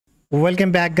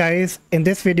Welcome back guys. In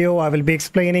this video I will be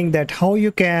explaining that how you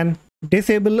can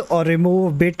disable or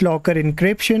remove BitLocker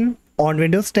encryption on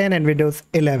Windows 10 and Windows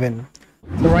 11.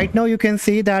 So right now you can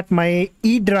see that my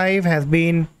E drive has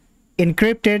been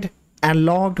encrypted and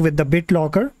logged with the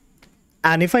BitLocker,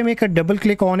 and if I make a double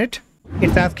click on it,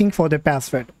 it's asking for the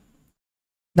password.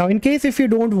 Now in case if you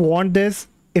don't want this,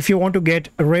 if you want to get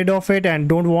rid of it and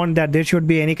don't want that there should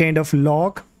be any kind of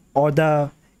lock or the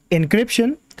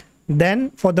encryption, then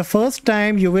for the first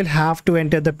time you will have to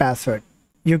enter the password.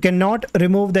 You cannot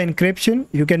remove the encryption,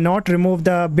 you cannot remove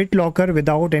the BitLocker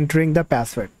without entering the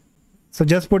password. So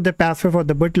just put the password for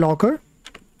the BitLocker,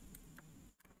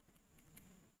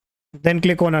 then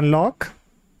click on unlock.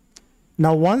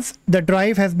 Now once the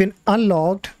drive has been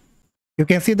unlocked, you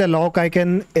can see the lock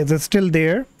icon is still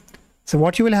there. So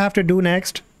what you will have to do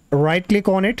next, right click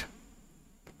on it,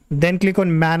 then click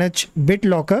on manage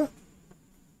BitLocker.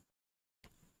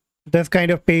 This kind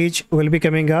of page will be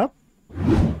coming up.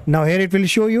 Now here it will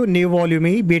show you new volume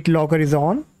E, BitLocker is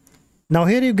on. Now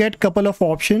here you get couple of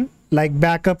options like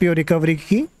backup your recovery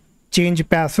key, change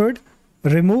password,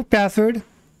 remove password,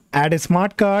 add a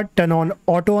smart card, turn on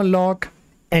auto unlock,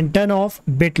 and turn off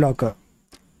BitLocker.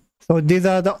 So these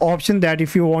are the options that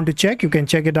if you want to check, you can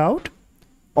check it out,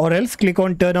 or else click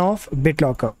on turn off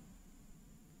BitLocker.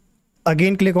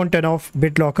 Again click on turn off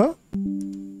BitLocker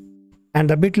and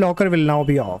the BitLocker will now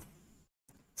be off.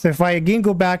 So if I again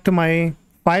go back to my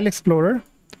file explorer,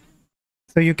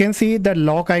 so you can see the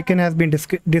lock icon has been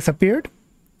disappeared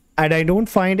and I don't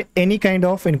find any kind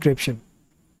of encryption.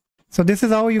 So this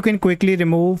is how you can quickly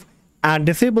remove and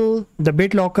disable the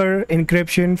BitLocker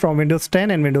encryption from Windows 10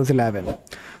 and Windows 11.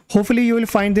 Hopefully you will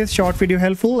find this short video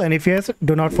helpful, and if yes,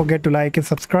 do not forget to like and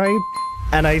subscribe,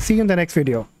 and I see you in the next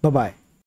video. Bye bye.